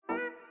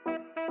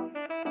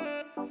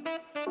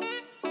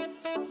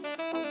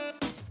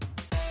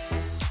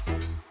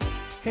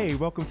Hey,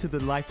 welcome to the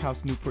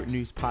Lifehouse Newport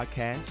News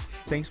podcast.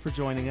 Thanks for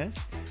joining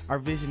us. Our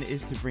vision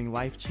is to bring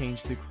life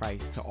change through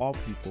Christ to all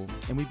people,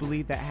 and we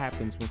believe that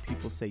happens when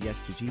people say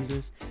yes to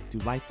Jesus, do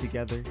life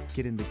together,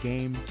 get in the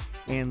game,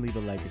 and leave a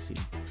legacy.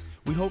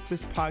 We hope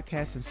this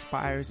podcast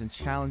inspires and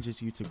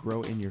challenges you to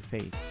grow in your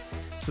faith.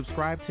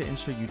 Subscribe to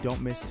ensure you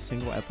don't miss a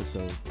single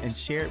episode, and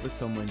share it with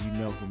someone you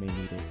know who may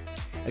need it.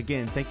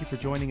 Again, thank you for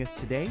joining us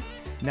today.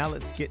 Now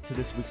let's get to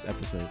this week's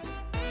episode.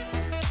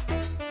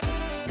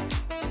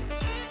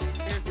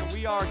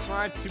 We are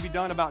trying to be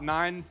done about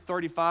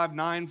 9:35,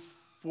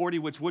 9:40,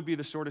 which would be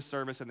the shortest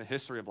service in the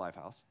history of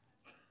Lifehouse.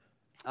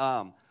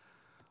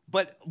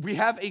 But we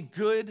have a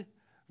good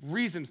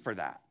reason for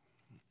that,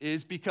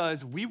 is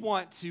because we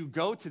want to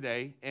go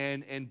today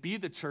and be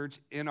the church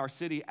in our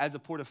city as a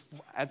part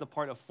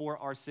of For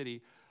Our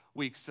City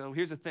Week. So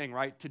here's the thing,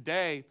 right?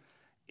 Today,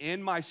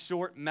 in my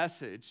short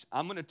message,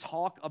 I'm going to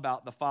talk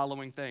about the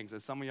following things.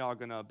 And some of y'all are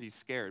going to be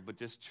scared, but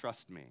just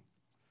trust me.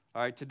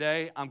 All right,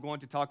 today I'm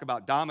going to talk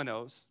about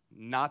Domino's,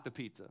 not the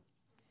pizza.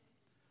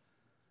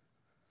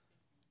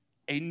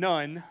 A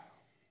nun,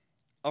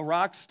 a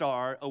rock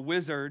star, a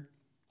wizard,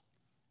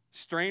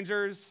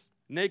 strangers,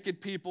 naked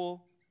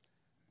people,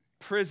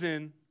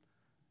 prison,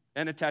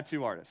 and a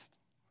tattoo artist.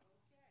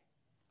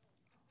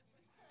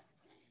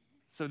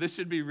 So this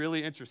should be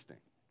really interesting,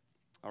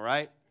 all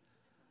right?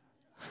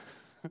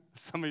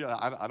 Some of you,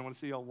 I don't want to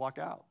see y'all walk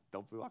out.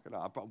 Don't be walking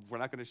out. We're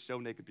not going to show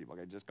naked people,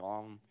 okay? Just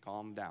calm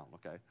down,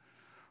 okay?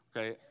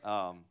 Okay,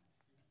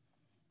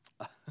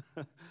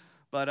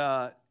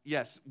 but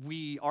yes,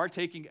 we are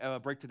taking a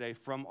break today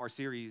from our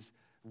series,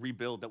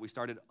 Rebuild, that we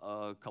started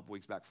a couple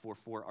weeks back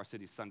for Our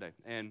City Sunday.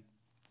 And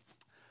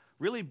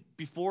really,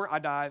 before I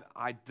dive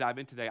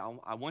in today,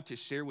 I want to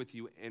share with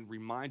you and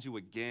remind you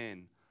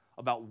again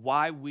about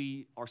why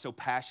we are so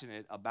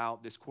passionate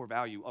about this core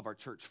value of our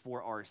church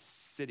for our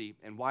city,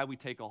 and why we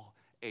take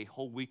a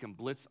whole week and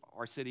blitz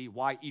our city,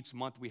 why each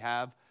month we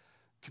have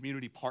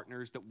community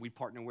partners that we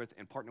partner with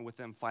and partner with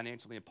them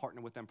financially and partner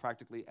with them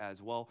practically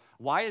as well.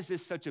 Why is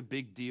this such a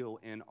big deal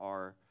in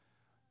our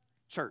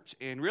church?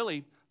 And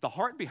really, the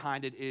heart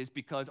behind it is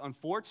because,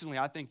 unfortunately,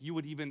 I think you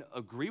would even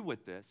agree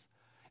with this,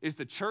 is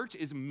the church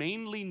is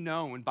mainly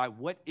known by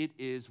what it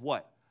is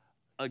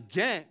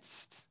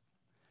against,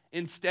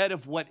 instead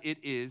of what it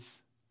is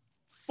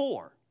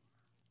for.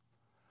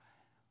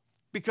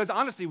 Because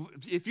honestly,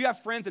 if you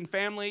have friends and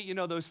family, you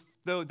know, those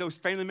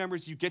family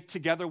members you get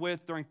together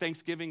with during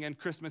Thanksgiving and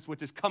Christmas,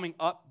 which is coming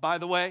up, by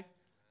the way,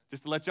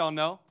 just to let y'all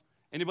know.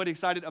 Anybody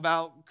excited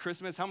about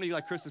Christmas? How many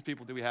Christmas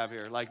people do we have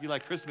here? Like, you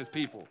like Christmas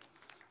people.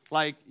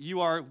 Like, you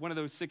are one of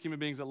those sick human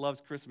beings that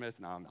loves Christmas.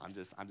 No, I'm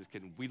just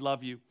kidding. We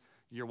love you.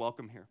 You're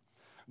welcome here.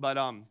 But,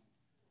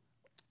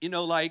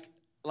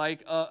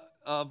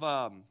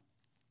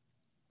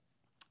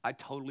 I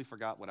totally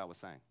forgot what I was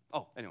saying.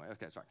 Oh, anyway,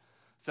 okay, sorry.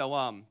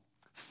 So,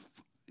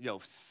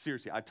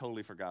 seriously, I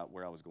totally forgot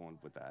where I was going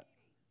with that.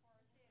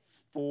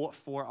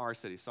 For our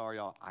city. Sorry,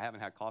 y'all. I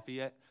haven't had coffee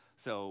yet,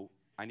 so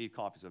I need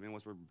coffee. So if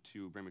anyone wants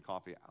to bring me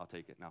coffee, I'll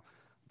take it. No,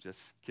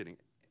 just kidding.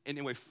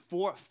 Anyway,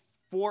 for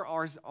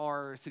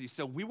our city.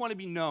 So we want to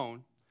be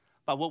known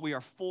by what we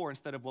are for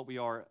instead of what we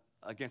are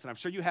against. And I'm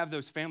sure you have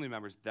those family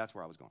members. That's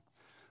where I was going.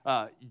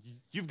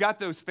 You've got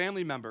those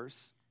family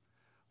members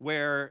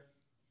where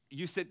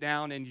you sit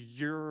down and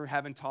you're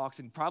having talks,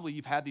 and probably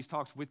you've had these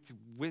talks with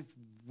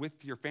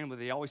your family.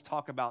 They always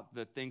talk about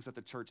the things that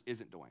the church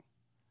isn't doing.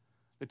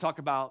 They talk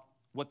about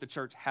what the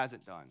church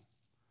hasn't done,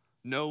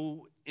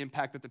 no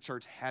impact that the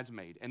church has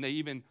made. And they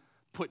even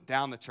put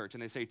down the church,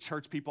 and they say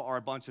church people are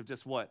a bunch of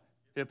just what?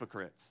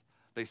 Hypocrites.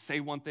 They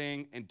say one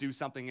thing and do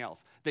something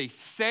else. They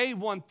say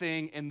one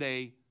thing and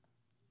they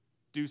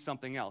do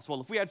something else. Well,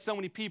 if we had so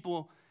many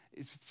people,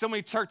 so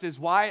many churches,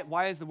 why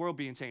is the world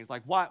being changed?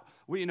 Like, why,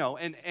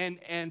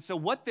 and so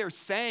what they're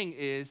saying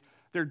is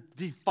they're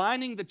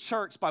defining the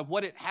church by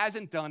what it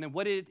hasn't done and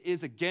what it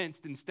is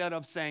against, instead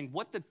of saying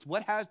what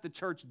has the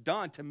church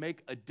done to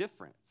make a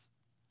difference.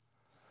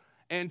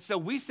 And so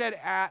we said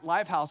at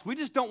Lifehouse, we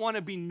just don't want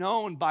to be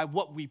known by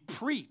what we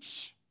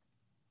preach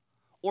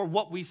or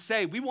what we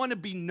say. We want to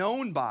be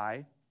known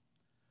by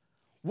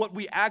what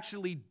we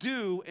actually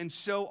do and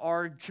show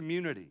our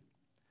community.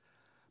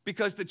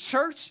 Because the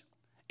church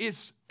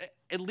is,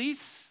 at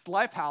least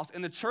Lifehouse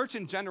and the church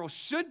in general,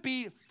 should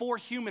be for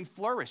human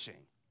flourishing.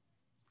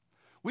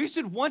 We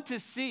should want to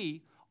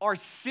see our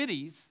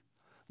cities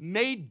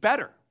made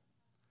better.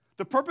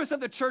 The purpose of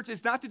the church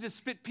is not to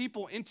just fit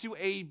people into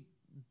a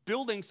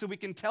building so we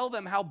can tell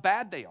them how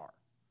bad they are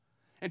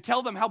and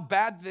tell them how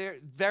bad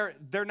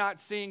they're not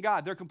seeing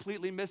God. They're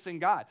completely missing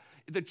God.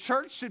 The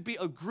church should be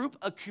a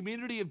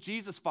community of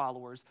Jesus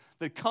followers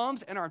that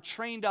comes and are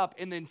trained up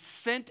and then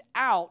sent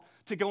out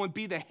to go and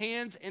be the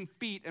hands and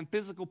feet and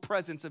physical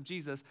presence of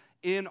Jesus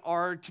in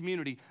our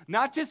community.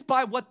 Not just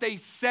by what they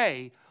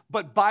say,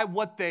 but by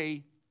what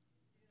they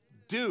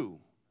do.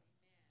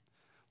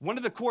 One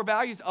of the core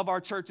values of our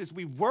church is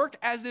we work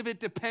as if it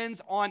depends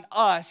on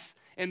us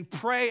and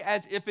pray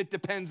as if it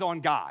depends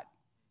on God.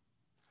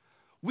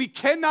 We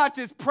cannot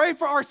just pray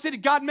for our city,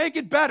 God, make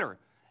it better,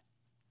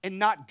 and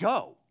not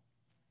go.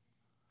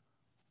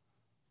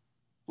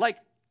 Like,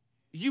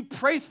 you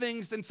pray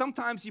things, and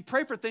sometimes you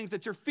pray for things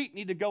that your feet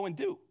need to go and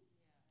do.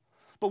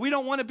 But we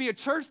don't want to be a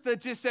church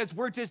that just says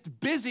we're just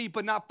busy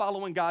but not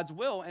following God's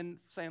will and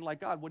saying,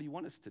 like, God, what do you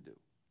want us to do?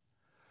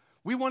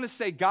 We want to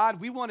say, God,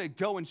 we want to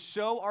go and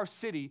show our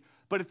city,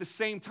 but at the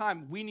same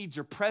time, we need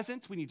your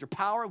presence, we need your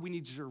power, we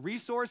need your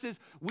resources.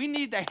 We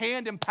need the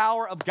hand and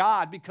power of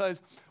God,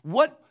 because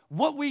what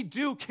we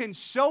do can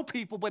show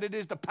people, but it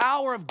is the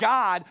power of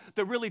God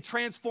that really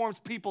transforms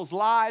people's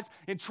lives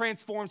and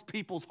transforms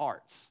people's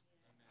hearts.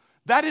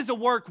 That is a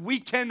work we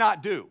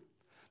cannot do.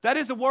 That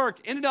is a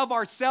work in and of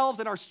ourselves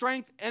and our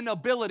strength and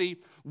ability.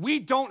 We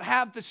don't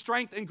have the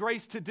strength and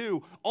grace to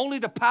do. Only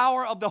the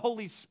power of the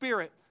Holy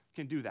Spirit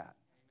can do that.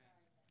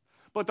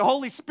 But the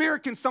Holy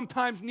Spirit can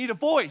sometimes need a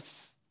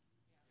voice.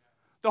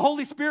 The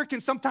Holy Spirit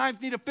can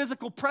sometimes need a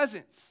physical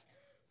presence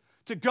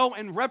to go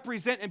and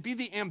represent and be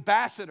the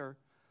ambassador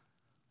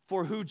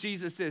for who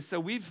Jesus is. So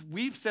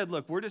we've said,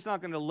 look, we're just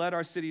not going to let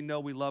our city know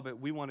we love it.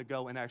 We want to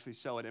go and actually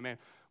show it. And man,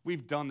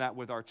 we've done that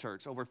with our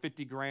church. Over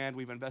 $50,000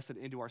 we've invested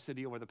into our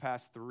city over the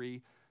past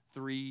three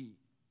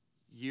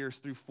years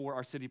through 4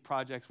 our city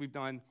projects. We've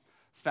done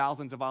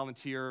thousands of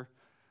volunteer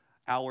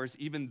hours.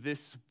 Even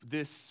this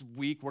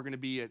week, we're going to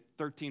be at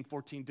 13,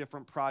 14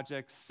 different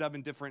projects,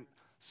 7 different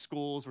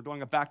schools. We're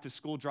doing a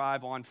back-to-school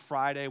drive on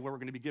Friday where we're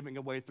going to be giving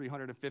away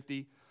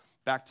 350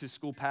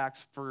 back-to-school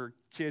packs for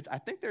kids. I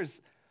think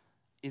is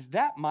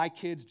that my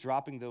kids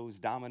dropping those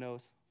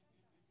dominoes?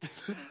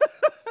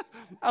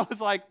 I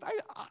was like,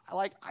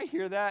 I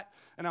hear that,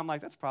 and I'm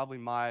like, that's probably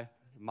my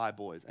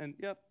boys. And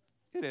yep,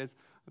 it is.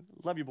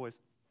 Love you, boys.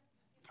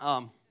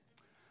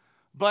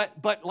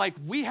 But like,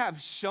 we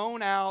have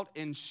shown out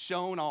and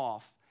shown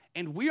off,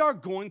 and we are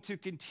going to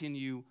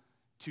continue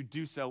to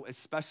do so,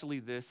 especially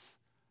this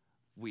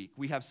week.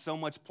 We have so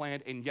much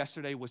planned, and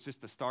yesterday was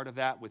just the start of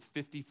that with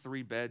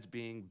 53 beds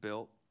being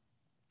built.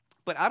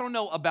 But I don't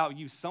know about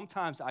you,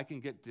 sometimes I can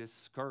get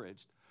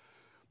discouraged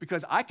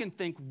because I can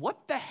think,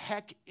 what the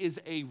heck is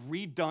a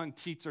redone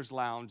teacher's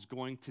lounge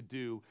going to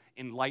do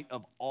in light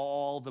of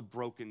all the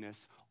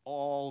brokenness,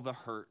 all the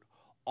hurt,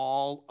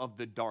 all of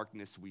the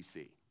darkness we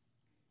see?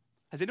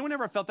 Has anyone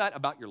ever felt that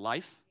about your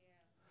life?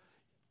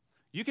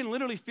 Yeah. You can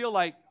literally feel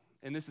like,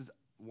 and this is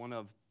one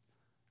of,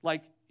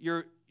 like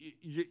you're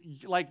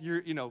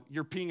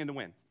peeing in the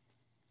wind.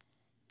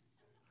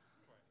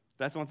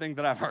 That's one thing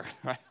that I've heard,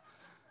 right?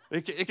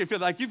 It can feel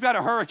like you've got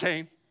a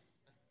hurricane,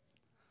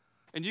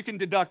 and you can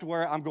deduct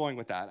where I'm going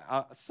with that.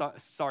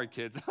 Sorry,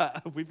 kids.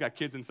 We've got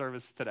kids in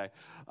service today.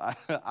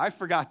 I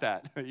forgot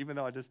that, even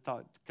though I just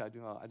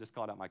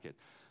called out my kids.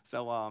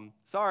 So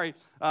sorry.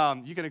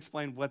 You can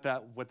explain what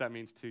that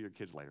means to your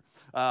kids later.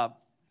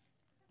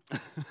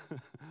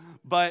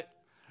 But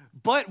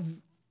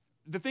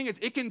the thing is,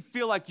 it can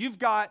feel like you've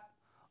got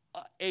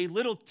a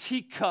little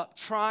teacup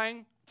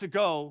trying to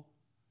go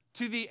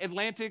to the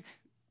Atlantic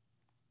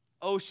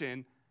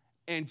Ocean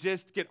and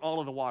just get all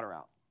of the water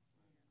out.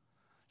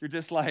 You're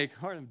just like,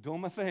 all right, I'm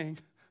doing my thing.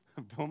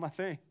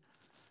 And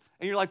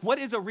you're like, what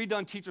is a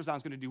redone teacher's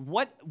lounge going to do?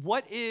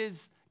 What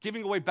is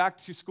giving away back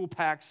to school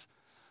packs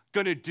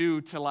going to do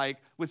to, like,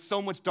 with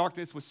so much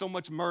darkness, with so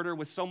much murder,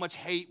 with so much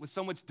hate, with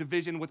so much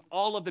division, with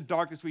all of the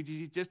darkness? We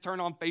just turn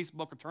on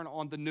Facebook or turn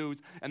on the news,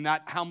 and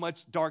that how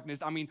much darkness.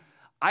 I mean,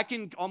 I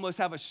can almost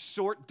have a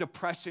short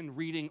depression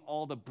reading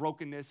all the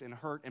brokenness and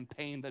hurt and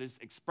pain that is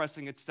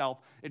expressing itself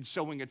and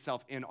showing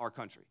itself in our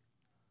country.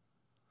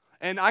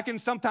 And I can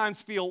sometimes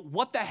feel,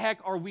 what the heck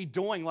are we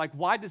doing? Like,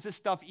 why does this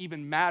stuff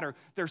even matter?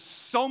 There's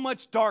so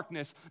much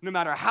darkness. No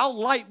matter how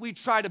light we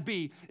try to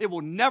be, it will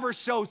never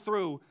show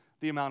through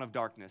the amount of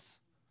darkness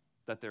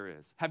that there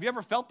is. Have you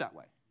ever felt that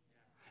way?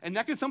 And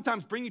that can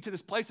sometimes bring you to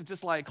this place of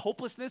just like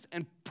hopelessness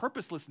and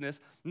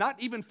purposelessness, not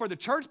even for the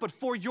church, but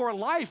for your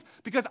life.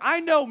 Because I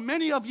know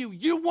many of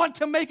you want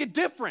to make a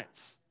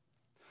difference.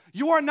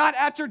 You are not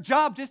at your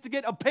job just to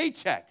get a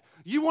paycheck.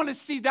 You want to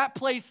see that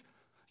place.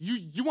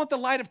 You want the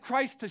light of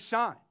Christ to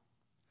shine.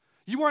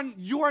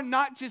 You are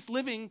not just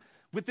living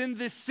within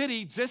this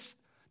city just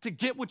to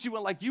get what you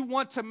want. Like, you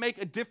want to make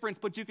a difference,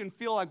 but you can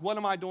feel like, what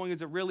am I doing?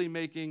 Is it really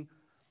making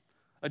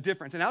a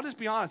difference? And I'll just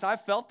be honest, I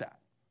felt that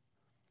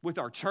with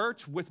our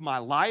church, with my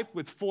life,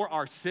 for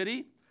our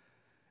city.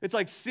 It's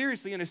like,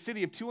 seriously, in a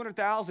city of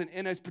 200,000,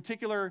 in a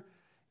particular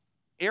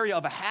area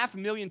of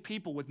 500,000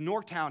 people with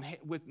Norktown,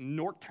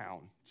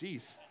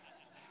 geez,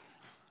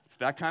 it's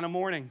that kind of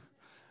morning.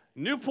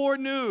 Newport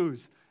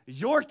News,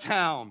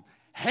 Yorktown,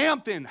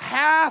 Hampton,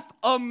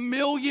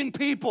 500,000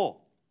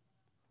 people.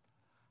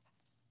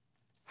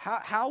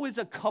 How is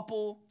a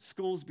couple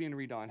schools being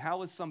redone?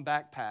 How is some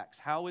backpacks?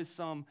 How is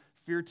some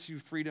Fear to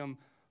Freedom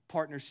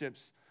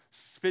partnerships,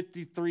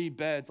 53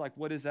 beds? Like,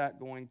 what is that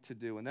going to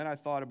do? And then I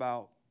thought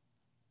about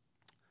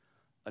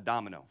a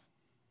domino.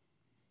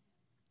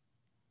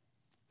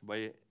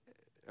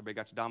 Everybody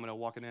got your domino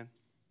walking in?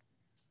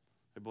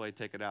 Everybody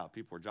take it out.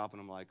 People are dropping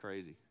them like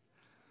crazy.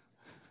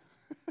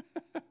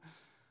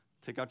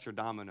 Take out your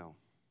domino.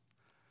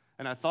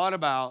 And I thought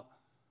about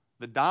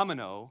the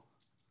domino.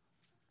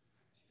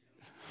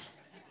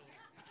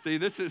 See,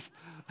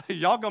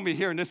 y'all going to be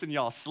hearing this in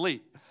y'all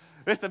sleep.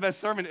 It's the best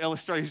sermon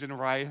illustration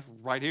right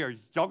here.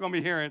 Y'all going to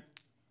be hearing,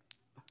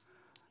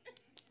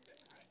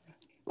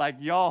 like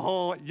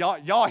y'all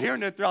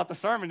hearing it throughout the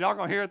sermon. Y'all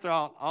going to hear it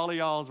throughout all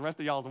of rest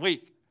of y'all's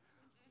week.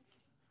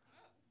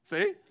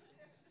 See?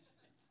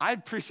 I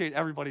appreciate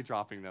everybody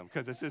dropping them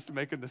because it's just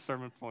making the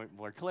sermon point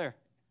more clear.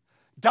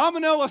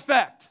 Domino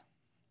effect.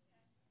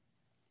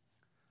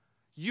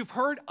 You've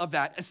heard of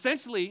that.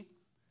 Essentially,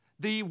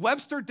 the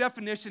Webster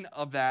definition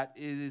of that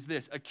is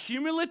this: a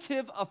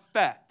cumulative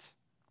effect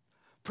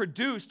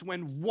produced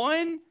when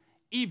one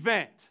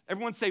event,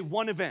 everyone say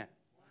one event,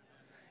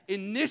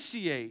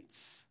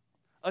 initiates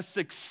a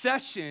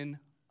succession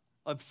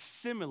of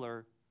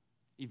similar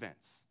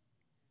events.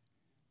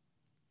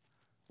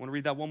 I want to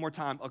read that one more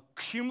time. A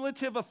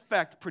cumulative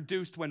effect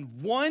produced when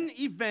one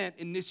event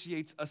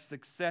initiates a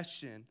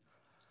succession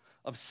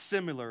of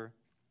similar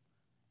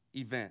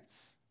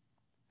events.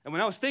 And when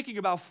I was thinking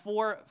about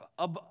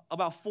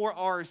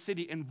 4R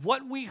City and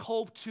what we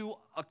hope to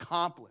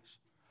accomplish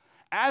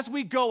as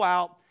we go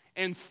out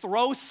and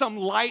throw some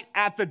light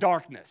at the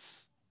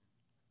darkness,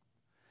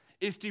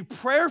 is to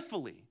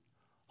prayerfully,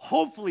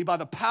 hopefully by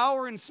the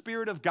power and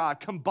Spirit of God,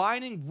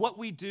 combining what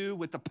we do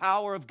with the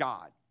power of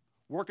God,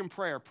 work and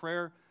prayer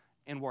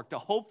and work, to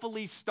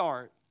hopefully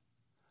start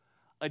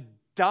a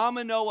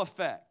domino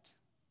effect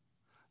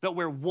that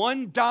where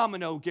one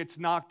domino gets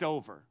knocked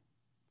over,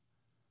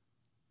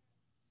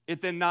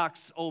 it then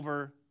knocks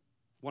over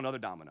one other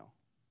domino.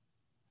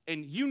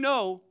 And you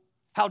know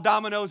how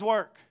dominoes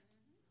work.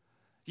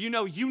 You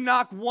know, you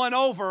knock one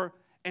over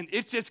and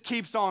it just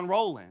keeps on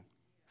rolling.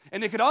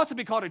 And it could also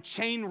be called a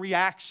chain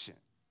reaction,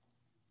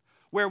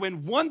 where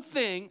when one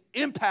thing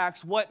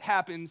impacts what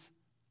happens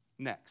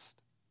next.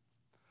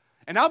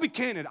 And I'll be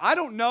candid, I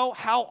don't know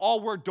how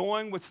all we're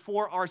doing with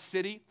 4R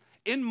City.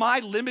 In my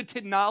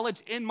limited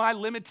knowledge, in my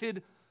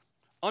limited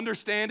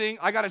understanding,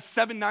 I got a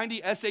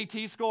 790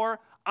 SAT score.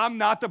 I'm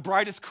not the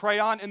brightest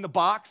crayon in the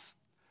box.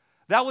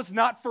 That was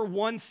not for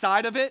one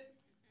side of it.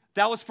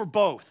 That was for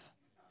both,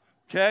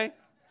 okay?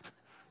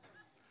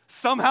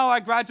 Somehow I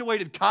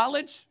graduated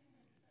college,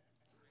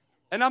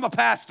 and I'm a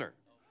pastor.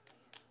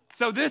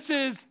 So this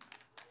is,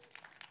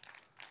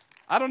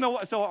 I don't know,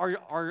 so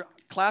are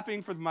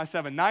clapping for my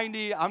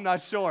 790? I'm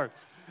not sure.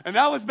 And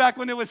that was back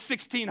when it was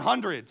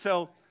 1600.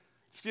 So,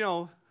 you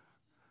know,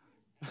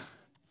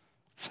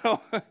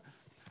 so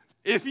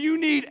if you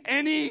need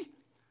any,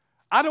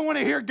 I don't want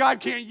to hear God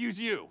can't use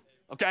you,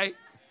 okay?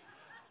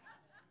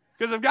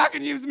 Because if God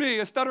can use me,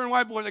 a stuttering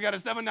white boy that got a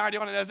 790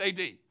 on an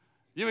SAT,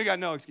 you ain't got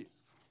no excuse.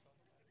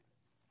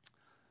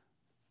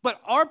 But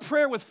our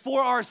prayer with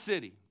 4R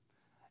City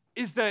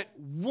is that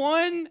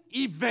one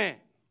event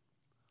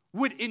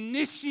would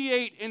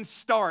initiate and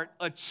start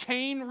a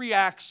chain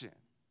reaction.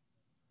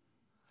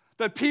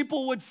 That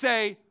people would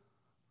say,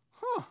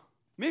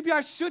 maybe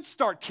I should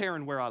start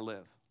caring where I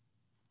live.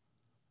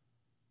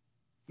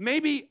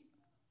 Maybe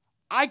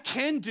I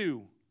can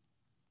do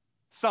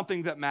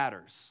something that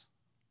matters.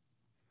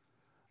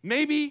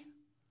 Maybe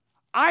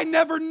I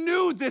never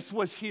knew this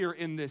was here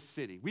in this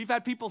city. We've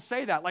had people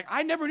say that. Like,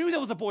 I never knew there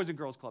was a Boys and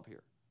Girls Club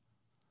here.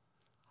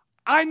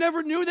 I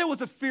never knew there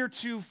was a Fear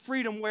to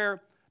Freedom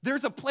where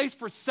there's a place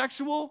for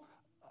sexual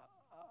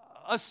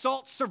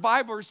assault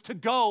survivors to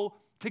go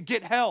to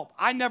get help.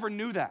 I never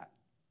knew that.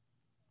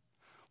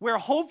 Where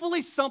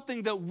hopefully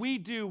something that we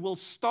do will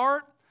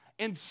start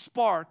and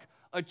spark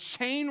a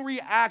chain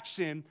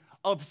reaction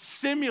of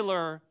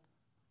similar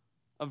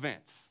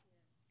events.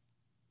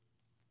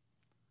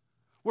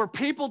 Where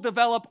people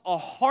develop a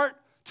heart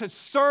to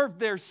serve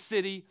their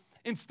city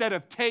instead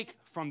of take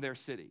from their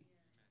city.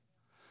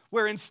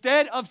 Where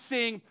instead of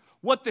seeing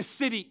what the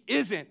city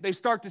isn't, they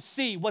start to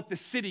see what the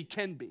city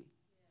can be.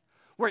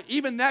 Where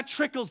even that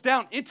trickles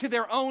down into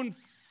their own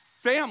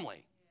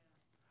family.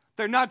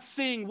 They're not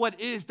seeing what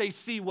is, they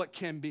see what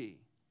can be.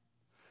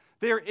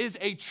 There is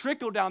a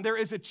trickle down, there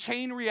is a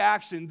chain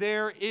reaction,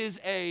 there is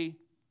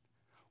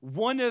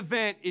one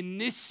event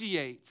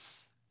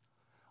initiates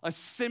a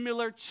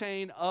similar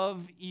chain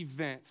of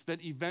events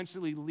that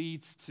eventually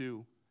leads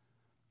to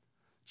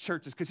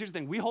churches. Because here's the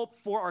thing, we hope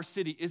 4R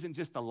City isn't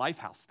just a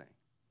Lifehouse thing.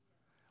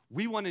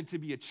 We want it to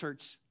be a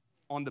church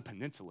on the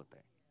peninsula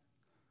thing.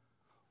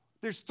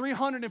 There's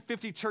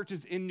 350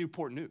 churches in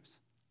Newport News.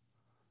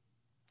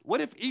 What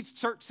if each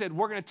church said,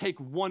 we're going to take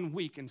 1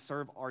 week and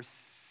serve our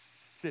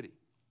city?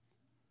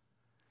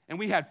 And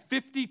we had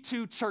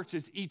 52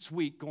 churches each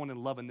week going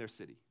and loving their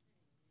city.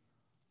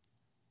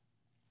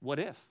 What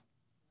if?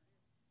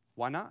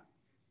 Why not?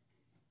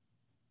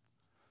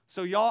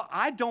 So y'all,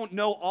 I don't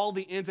know all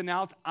the ins and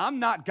outs. I'm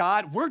not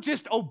God. We're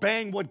just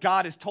obeying what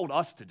God has told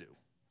us to do.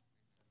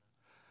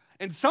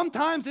 And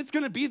sometimes it's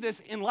going to be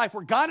this in life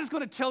where God is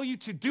going to tell you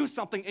to do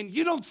something and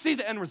you don't see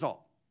the end result.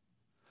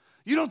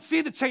 You don't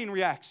see the chain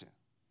reaction.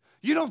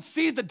 You don't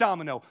see the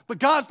domino. But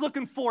God's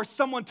looking for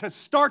someone to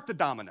start the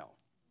domino.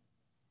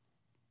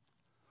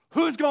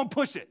 Who's going to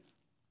push it?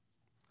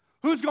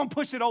 Who's going to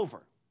push it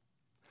over?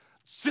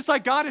 It's just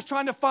like God is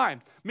trying to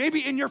find.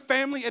 Maybe in your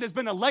family, it has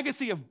been a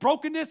legacy of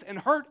brokenness and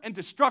hurt and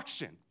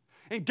destruction.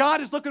 And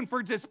God is looking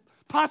for just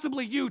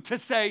possibly you to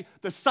say,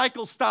 the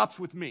cycle stops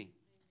with me.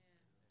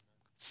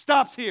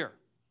 Stops here.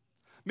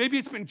 Maybe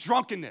it's been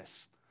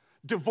drunkenness,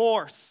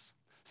 divorce,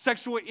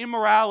 sexual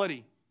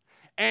immorality,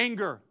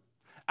 anger,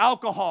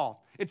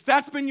 alcohol.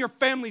 That's been your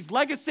family's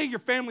legacy, your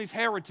family's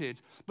heritage.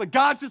 But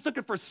God's just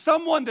looking for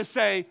someone to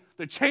say,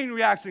 the chain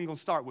reaction is going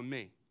to start with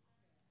me.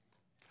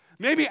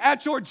 Maybe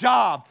at your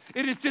job,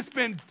 it has just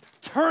been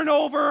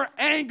turnover,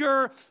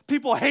 anger.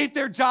 People hate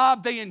their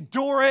job. They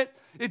endure it.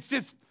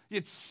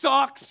 It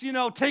sucks,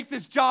 take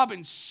this job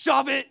and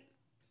shove it.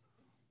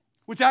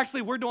 Which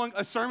actually, we're doing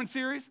a sermon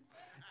series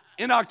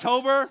in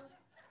October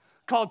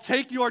called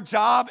Take Your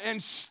Job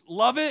and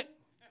Love It.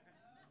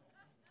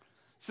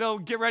 So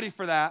get ready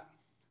for that.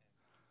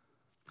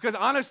 Because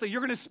honestly,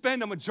 you're going to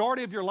spend a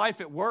majority of your life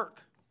at work.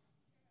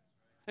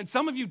 And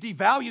some of you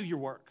devalue your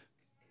work.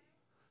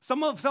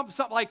 Some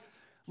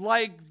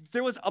like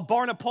there was a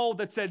Barna poll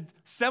that said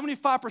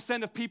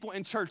 75% of people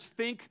in church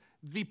think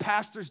the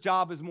pastor's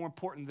job is more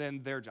important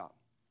than their job.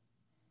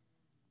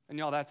 And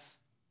y'all, that's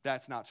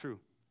not true.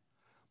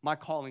 My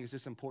calling is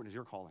just as important as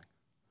your calling.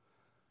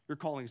 Your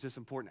calling is just as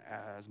important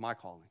as my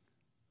calling.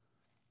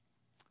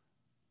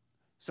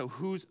 So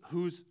who's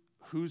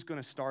going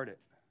to start it?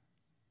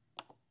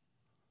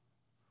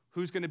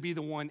 Who's going to be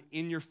the one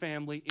in your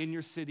family, in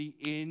your city,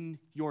 in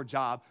your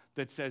job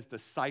that says the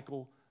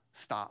cycle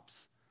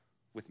stops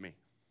with me?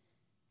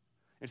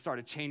 And start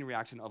a chain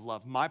reaction of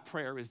love. My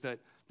prayer is that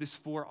this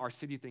For Our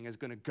City thing is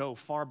going to go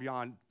far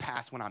beyond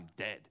past when I'm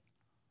dead.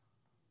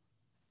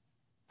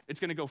 It's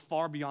going to go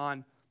far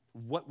beyond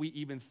what we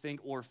even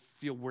think or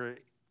feel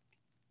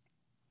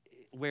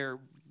where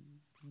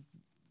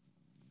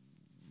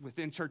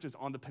within churches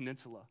on the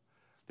peninsula,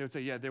 they would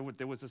say, yeah, there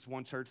was this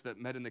one church that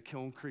met in the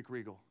Kiln Creek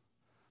Regal.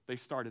 They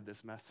started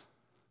this mess.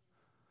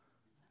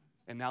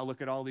 And now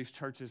look at all these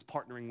churches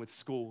partnering with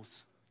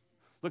schools.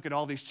 Look at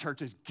all these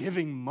churches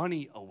giving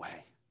money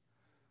away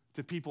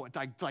to people,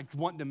 like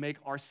wanting to make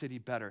our city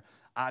better.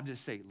 I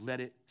just say, let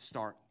it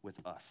start with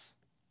us.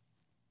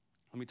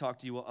 Let me talk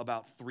to you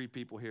about 3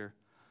 people here.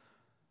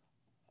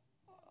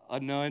 A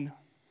nun,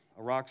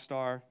 a rock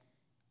star,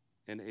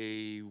 and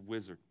a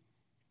wizard.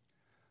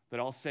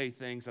 That all say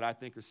things that I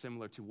think are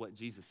similar to what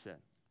Jesus said.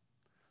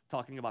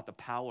 Talking about the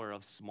power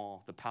of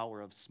small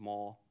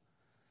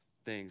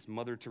things.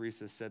 Mother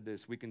Teresa said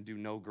this, we can do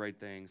no great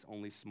things,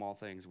 only small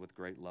things with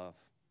great love.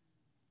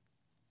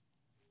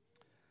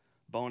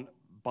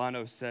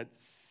 Bono said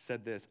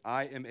this,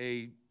 I am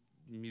a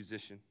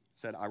musician.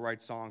 Said, I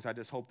write songs. I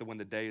just hope that when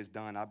the day is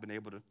done, I've been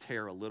able to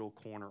tear a little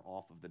corner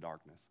off of the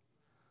darkness.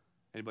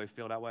 Anybody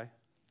feel that way?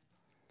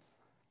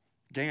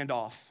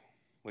 Gandalf,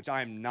 which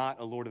I am not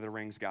a Lord of the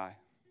Rings guy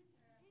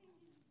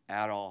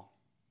at all.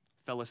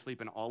 Fell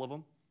asleep in all of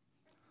them.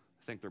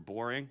 I think they're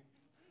boring.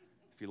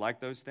 If you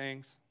like those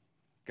things,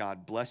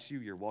 God bless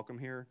you. You're welcome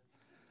here.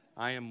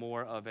 I am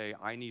more of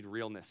I need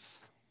realness.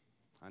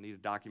 I need a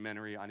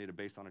documentary. I need it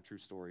based on a true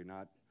story,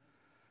 not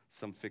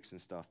some fiction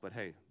stuff. But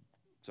hey,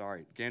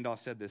 sorry. Gandalf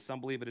said this,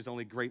 some believe it is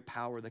only great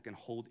power that can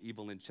hold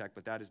evil in check,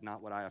 but that is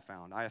not what I have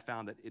found. I have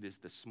found that it is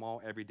the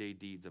small everyday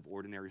deeds of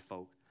ordinary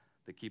folk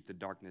that keep the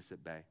darkness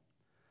at bay.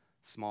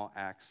 Small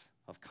acts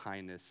of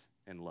kindness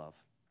and love.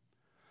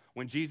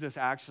 When Jesus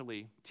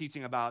actually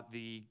teaching about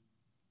the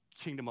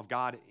kingdom of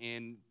God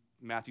in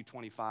Matthew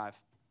 25,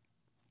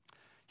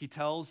 he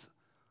tells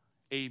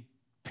a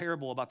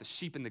parable about the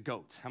sheep and the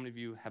goats. How many of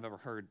you have ever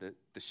heard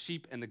the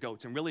sheep and the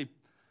goats? And really,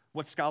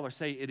 what scholars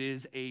say, it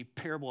is a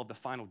parable of the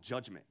final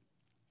judgment.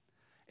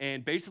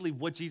 And basically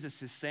what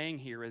Jesus is saying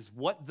here is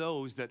what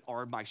those that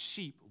are my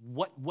sheep,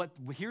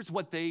 here's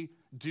what they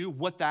do,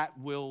 what that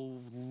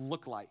will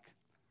look like.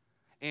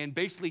 And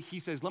basically he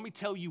says, let me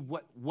tell you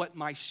what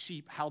my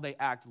sheep, how they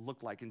act,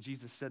 look like. And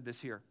Jesus said this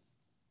here.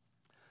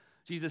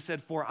 Jesus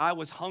said, for I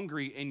was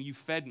hungry and you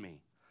fed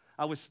me.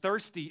 I was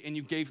thirsty and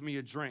you gave me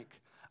a drink.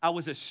 I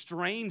was a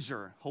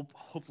stranger.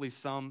 Hopefully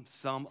some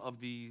of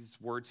these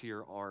words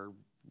here are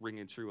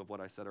ringing true of what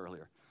I said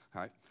earlier.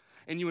 All right.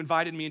 And you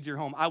invited me into your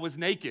home. I was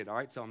naked. All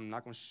right. So I'm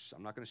not going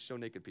to show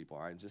naked people.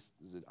 All right.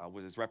 I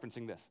was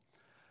referencing this.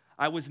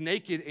 I was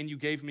naked and you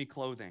gave me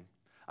clothing.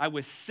 I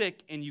was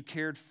sick and you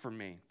cared for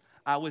me.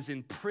 I was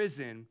in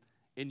prison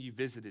and you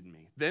visited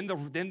me. Then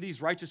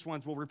these righteous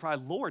ones will reply,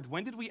 Lord,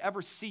 when did we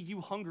ever see you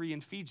hungry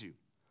and feed you?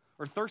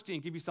 Or thirsty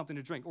and give you something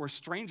to drink? Or a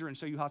stranger and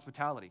show you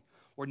hospitality?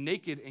 Or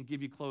naked and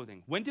give you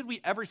clothing? When did we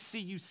ever see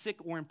you sick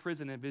or in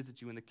prison and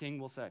visit you? And the king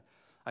will say,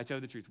 I tell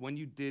you the truth, when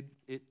you did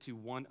it to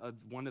one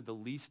of the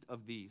least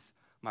of these,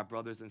 my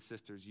brothers and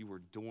sisters, you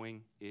were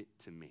doing it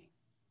to me.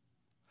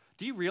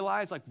 Do you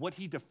realize like what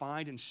he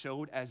defined and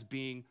showed as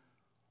being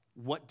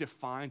what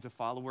defines a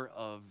follower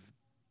of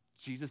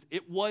Jesus?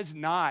 It was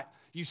not,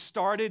 you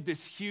started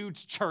this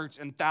huge church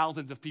and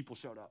thousands of people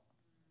showed up.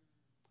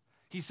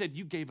 He said,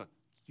 you gave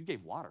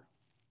water.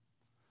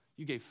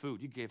 You gave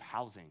food. You gave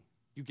housing.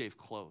 You gave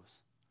clothes.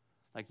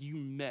 Like you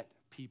met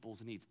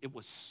people's needs. It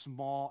was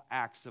small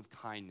acts of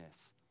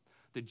kindness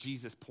that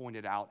Jesus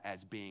pointed out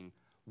as being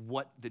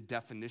what the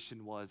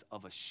definition was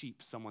of a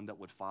sheep, someone that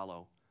would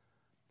follow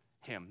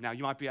him. Now,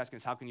 you might be asking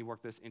us, how can you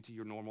work this into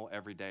your normal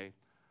everyday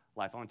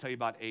life? I want to tell you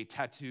about a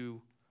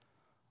tattoo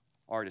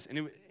artist.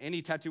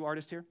 Any tattoo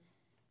artist here?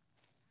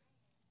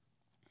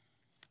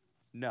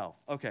 No.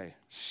 Okay.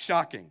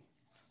 Shocking.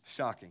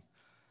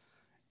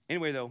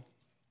 Anyway, though,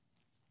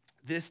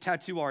 this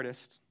tattoo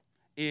artist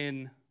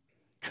in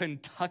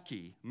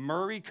Kentucky,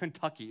 Murray,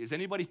 Kentucky. Is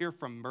anybody here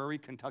from Murray,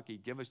 Kentucky?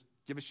 Give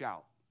a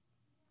shout.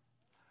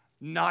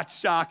 Not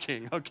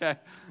shocking, okay?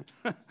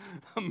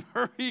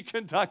 Murray,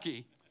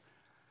 Kentucky.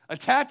 A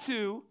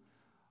tattoo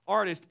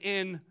artist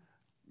in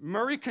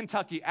Murray,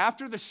 Kentucky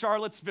after the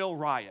Charlottesville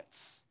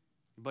riots.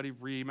 Anybody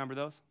remember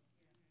those?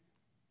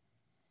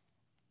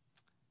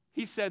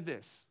 He said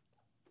this.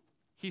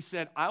 He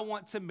said, I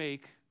want to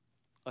make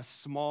a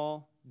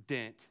small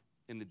dent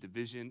in the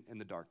division and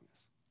the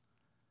darkness.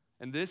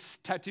 And this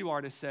tattoo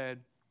artist said,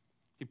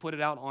 he put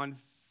it out on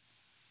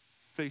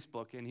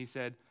Facebook, and he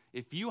said,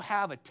 if you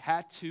have a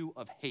tattoo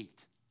of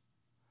hate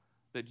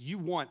that you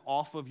want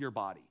off of your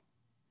body,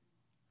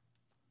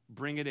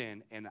 bring it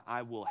in, and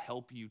I will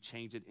help you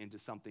change it into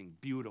something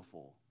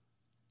beautiful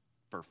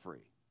for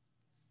free.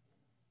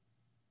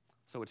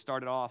 So it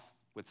started off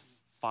with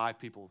 5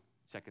 people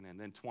checking in,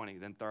 then 20,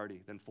 then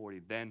 30, then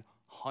 40, then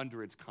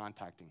hundreds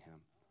contacting him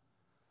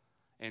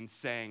and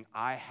saying,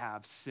 I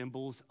have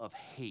symbols of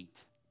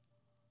hate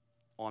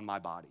on my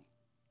body.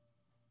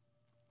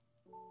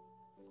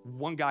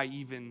 One guy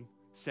even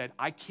said,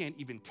 I can't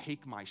even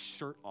take my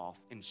shirt off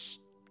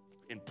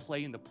and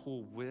play in the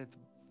pool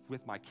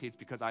with my kids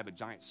because I have a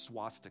giant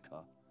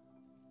swastika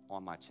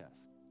on my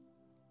chest.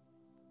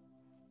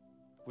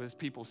 With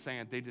people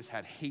saying they just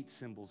had hate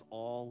symbols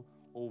all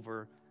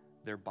over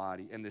their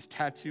body. And this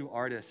tattoo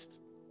artist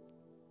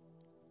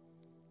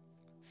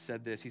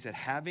said this. He said,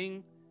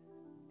 having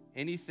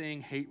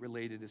anything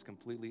hate-related is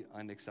completely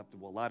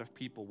unacceptable. A lot of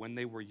people, when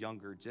they were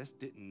younger, just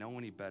didn't know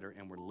any better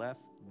and were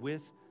left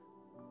with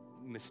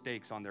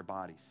mistakes on their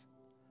bodies.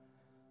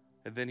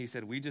 And then he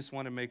said, we just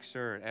want to make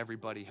sure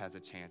everybody has a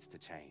chance to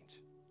change.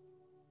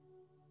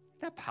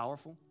 Isn't that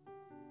powerful?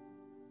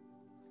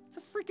 It's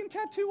a freaking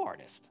tattoo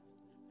artist.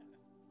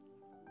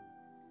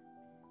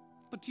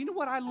 But do you know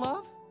what I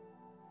love?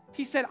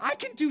 He said, I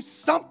can do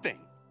something.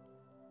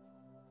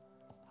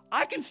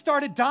 I can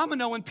start a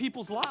domino in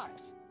people's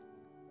lives.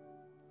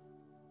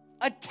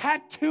 A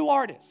tattoo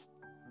artist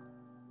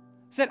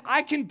said,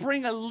 I can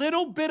bring a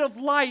little bit of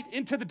light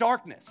into the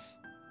darkness.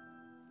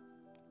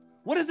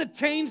 What is a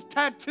changed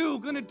tattoo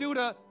going to do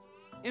to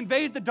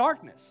invade the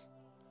darkness?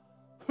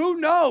 Who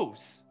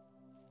knows?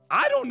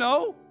 I don't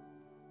know.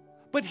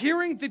 But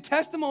hearing the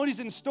testimonies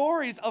and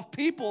stories of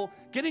people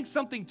getting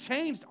something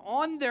changed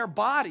on their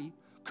body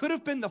could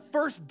have been the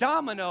first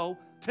domino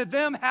to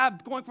them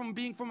going from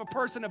being from a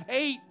person of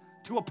hate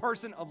to a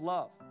person of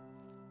love.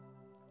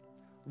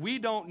 We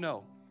don't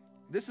know.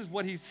 This is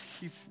what he's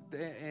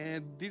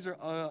and these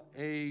are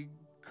a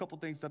couple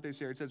things that they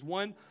shared. It says,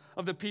 one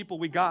of the people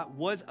we got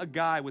was a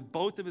guy with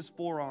both of his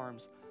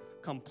forearms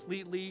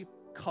completely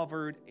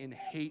covered in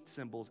hate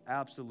symbols,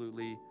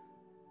 absolutely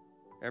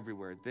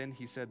everywhere. Then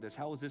he said this,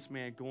 how is this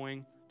man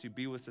going to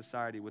be with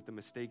society with the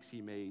mistakes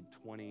he made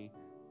 20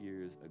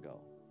 years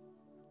ago?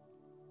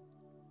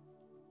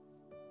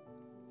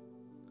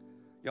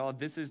 Y'all,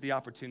 this is the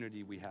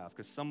opportunity we have,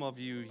 because some of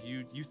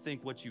you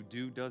think what you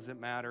do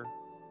doesn't matter.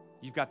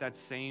 You've got that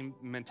same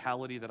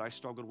mentality that I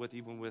struggled with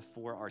even with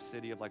for our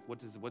city of like,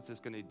 what's this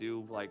going to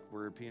do? Like,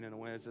 we're peeing in a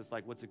way. It's just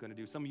like, what's it going to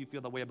do? Some of you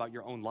feel that way about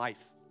your own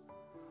life,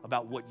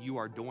 about what you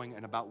are doing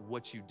and about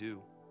what you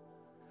do.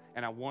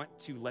 And I want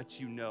to let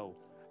you know,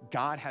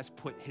 God has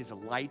put his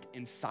light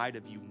inside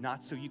of you,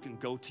 not so you can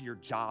go to your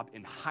job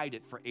and hide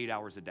it for 8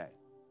 hours a day.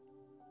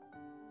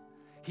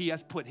 He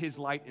has put his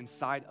light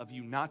inside of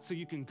you, not so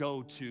you can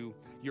go to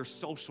your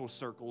social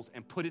circles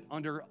and put it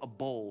under a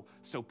bowl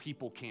so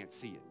people can't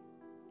see it.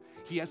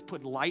 He has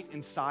put light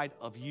inside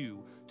of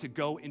you to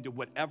go into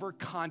whatever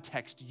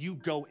context you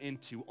go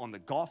into on the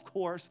golf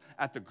course,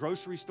 at the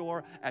grocery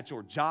store, at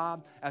your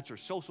job, at your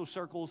social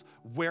circles,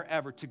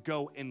 wherever, to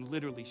go and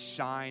literally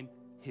shine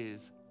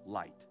his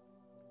light.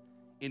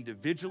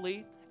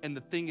 Individually, and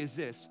the thing is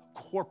this,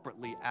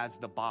 corporately as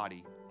the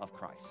body of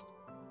Christ.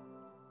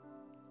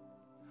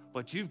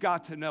 But you've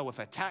got to know, if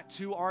a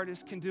tattoo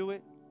artist can do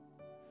it,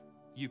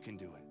 you can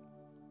do it.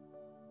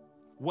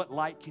 What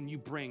light can you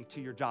bring to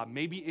your job?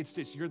 Maybe it's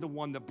just you're the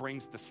one that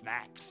brings the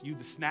snacks. You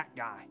the snack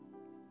guy.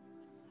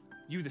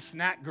 You the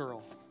snack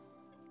girl.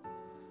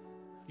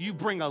 You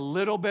bring a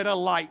little bit of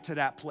light to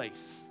that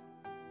place.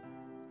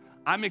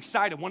 I'm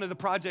excited. One of the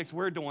projects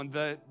we're doing,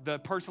 the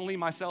personally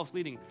myself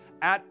leading,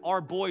 at our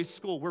boys'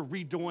 school, we're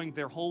redoing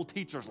their whole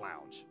teacher's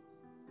lounge.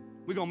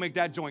 We're going to make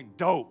that joint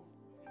dope.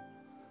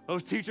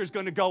 Those teachers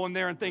going to go in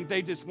there and think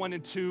they just went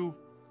into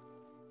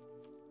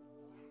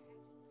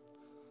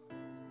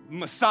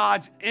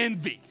massage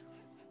envy.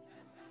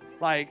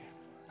 Like,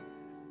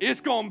 it's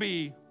going to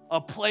be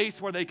a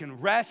place where they can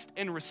rest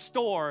and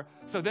restore,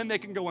 so then they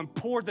can go and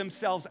pour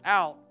themselves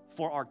out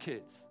for our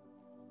kids.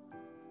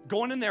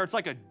 Going in there, it's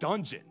like a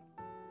dungeon.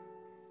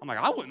 I'm like,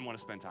 I wouldn't want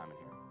to spend time in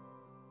here.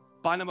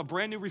 Buying them a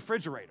brand new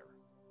refrigerator.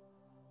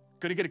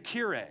 Gonna get a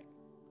Keurig.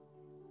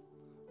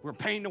 We're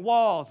painting the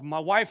walls. My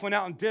wife went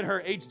out and did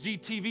her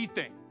HGTV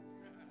thing.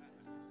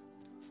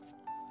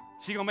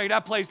 She gonna make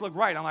that place look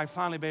right. I'm like,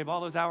 finally, babe,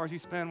 all those hours you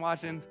spend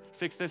watching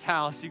Fix This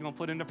House, you're gonna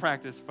put into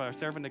practice for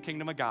serving the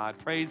kingdom of God.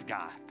 Praise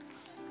God.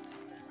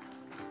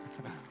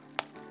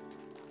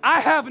 I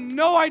have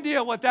no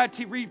idea what that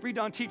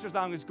redone Teacher's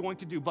Lounge is going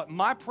to do, but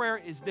my prayer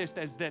is this,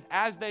 is that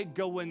as they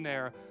go in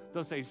there,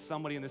 they'll say,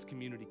 somebody in this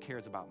community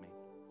cares about me.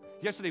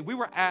 Yesterday, we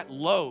were at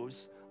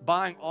Lowe's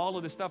buying all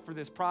of the stuff for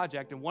this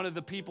project, and one of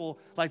the people,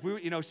 like, we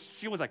were,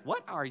 she was like,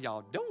 what are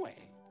y'all doing?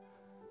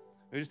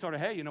 We just told her,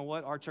 hey, you know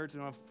what? Our church,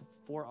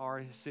 for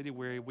our city,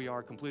 where we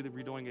are completely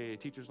redoing a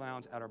Teacher's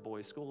Lounge at our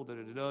boys' school,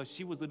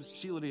 She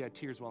literally had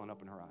tears welling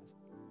up in her eyes.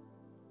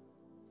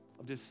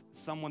 Of just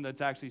someone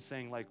that's actually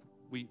saying, like,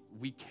 we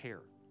care.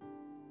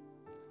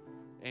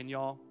 And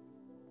y'all,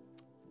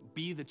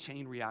 be the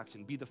chain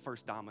reaction, be the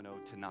first domino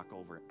to knock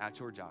over at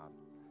your job,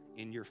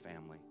 in your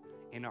family,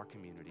 in our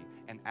community.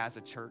 And as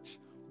a church,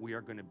 we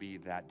are going to be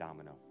that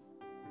domino.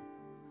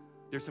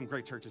 There's some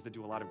great churches that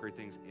do a lot of great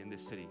things in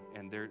this city,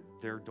 and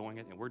they're doing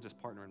it, and we're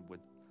just partnering with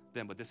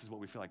them. But this is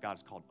what we feel like God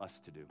has called us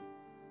to do,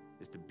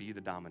 is to be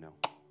the domino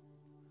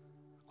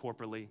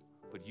corporately,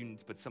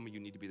 but some of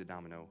you need to be the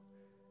domino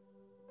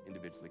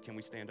individually. Can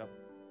we stand up?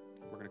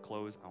 We're going to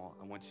close.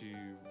 I want to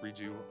read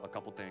you a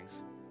couple things.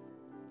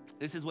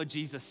 This is what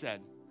Jesus said.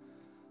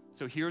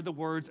 So hear the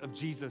words of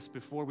Jesus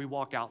before we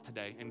walk out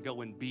today and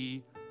go and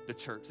be the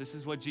church. This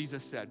is what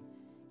Jesus said.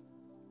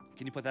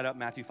 Can you put that up,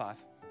 Matthew 5?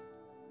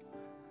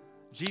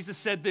 Jesus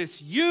said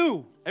this,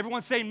 you,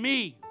 everyone say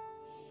me.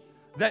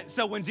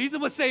 So when Jesus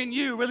was saying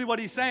you, really what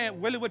he's saying,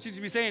 really what you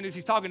should be saying is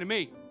he's talking to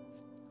me.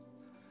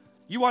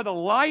 You are the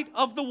light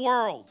of the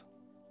world.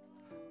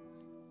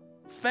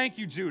 Thank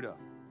you, Judah.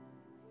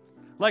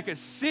 Like a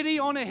city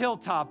on a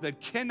hilltop that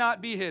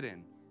cannot be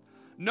hidden.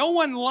 No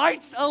one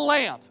lights a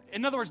lamp.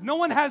 In other words, no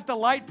one has the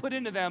light put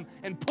into them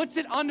and puts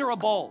it under a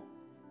bowl.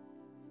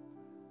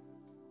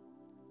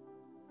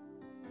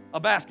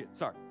 A basket,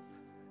 sorry.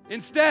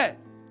 Instead,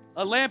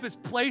 a lamp is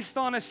placed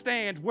on a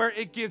stand where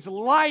it gives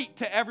light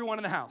to everyone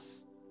in the house.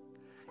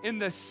 In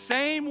the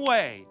same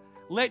way,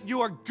 let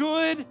your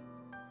good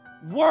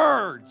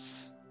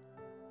words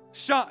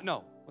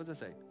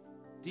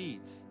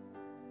deeds.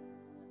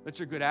 Let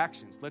your good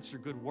actions, let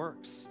your good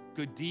works,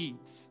 good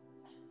deeds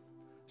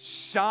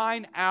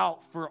shine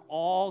out for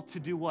all to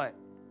do what?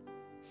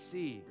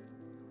 See.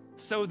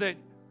 So that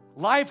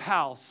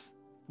Lifehouse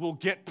will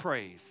get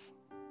praise.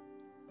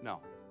 No.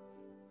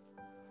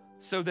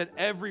 So that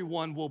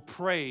everyone will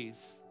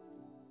praise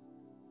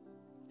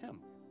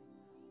him.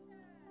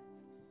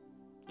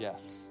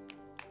 Yes.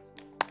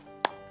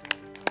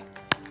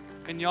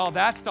 And y'all,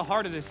 that's the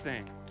heart of this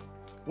thing.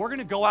 We're going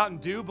to go out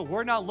and do, but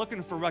we're not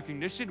looking for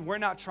recognition. We're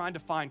not trying to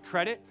find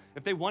credit.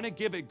 If they want to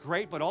give it,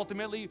 great, but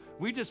ultimately,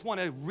 we just want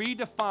to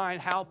redefine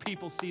how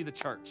people see the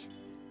church.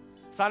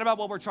 It's not about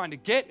what we're trying to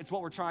get. It's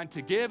what we're trying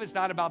to give. It's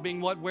not about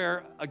being what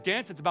we're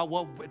against. It's about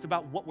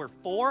what we're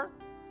for.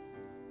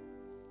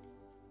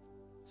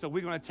 So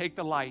we're going to take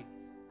the light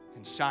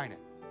and shine it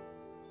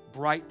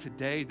bright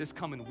today, this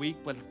coming week.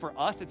 But for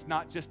us, it's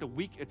not just a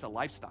week. It's a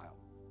lifestyle.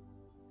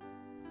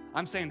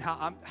 I'm saying,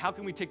 how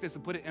can we take this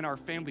and put it in our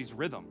family's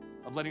rhythm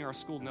of letting our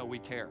school know we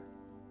care,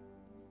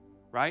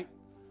 right?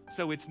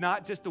 So it's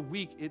not just a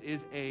week, it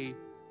is a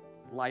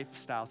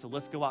lifestyle. So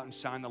let's go out and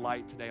shine the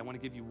light today. I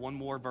want to give you one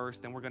more verse,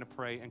 then we're going to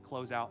pray and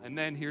close out. And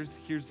then here's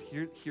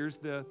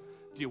the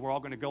deal. We're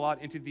all going to go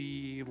out into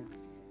the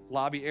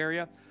lobby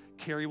area.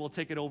 Carrie will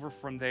take it over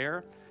from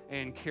there,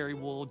 and Carrie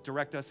will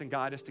direct us and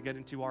guide us to get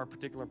into our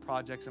particular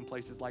projects and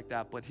places like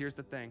that. But here's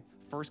the thing,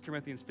 1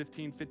 Corinthians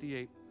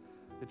 15:58,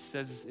 it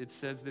says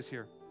this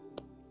here.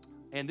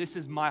 And this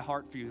is my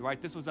heart for you, right?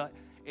 This was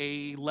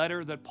a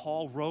letter that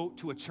Paul wrote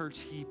to a church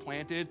he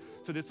planted.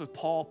 So this was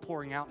Paul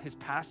pouring out his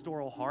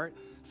pastoral heart.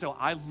 So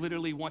I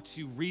literally want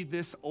to read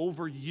this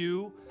over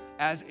you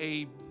as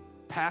a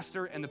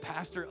pastor and the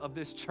pastor of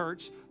this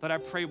church that I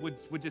pray would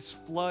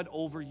just flood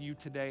over you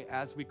today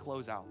as we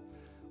close out.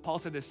 Paul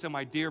said this, so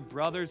my dear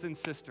brothers and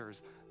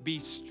sisters, be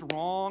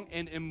strong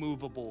and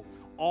immovable.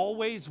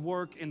 Always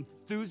work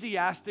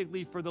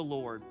enthusiastically for the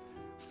Lord.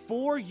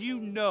 For you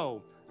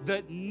know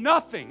that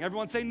nothing,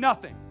 everyone say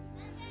nothing,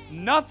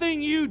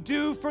 nothing you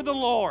do for the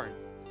Lord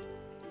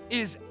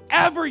is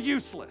ever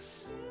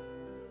useless.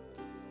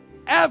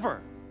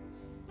 Ever.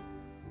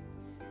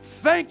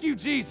 Thank you,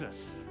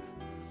 Jesus.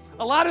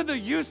 A lot of the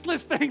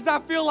useless things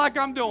I feel like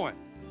I'm doing,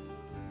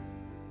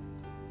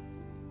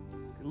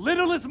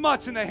 little is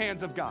much in the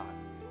hands of God.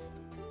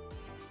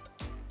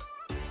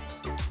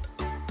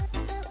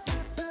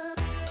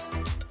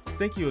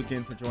 Thank you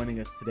again for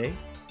joining us today.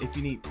 If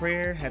you need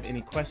prayer, have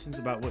any questions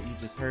about what you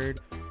just heard,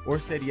 or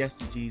said yes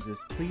to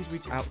Jesus, please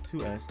reach out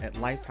to us at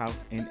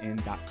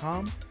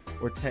lifehousenn.com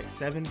or text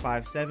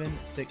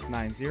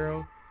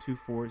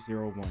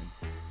 757-690-2401.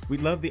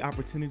 We'd love the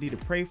opportunity to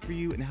pray for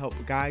you and help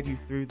guide you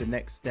through the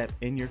next step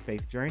in your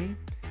faith journey.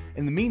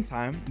 In the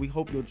meantime, we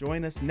hope you'll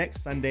join us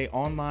next Sunday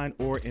online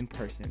or in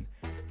person.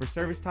 For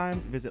service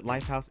times, visit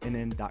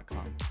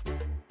lifehousenn.com.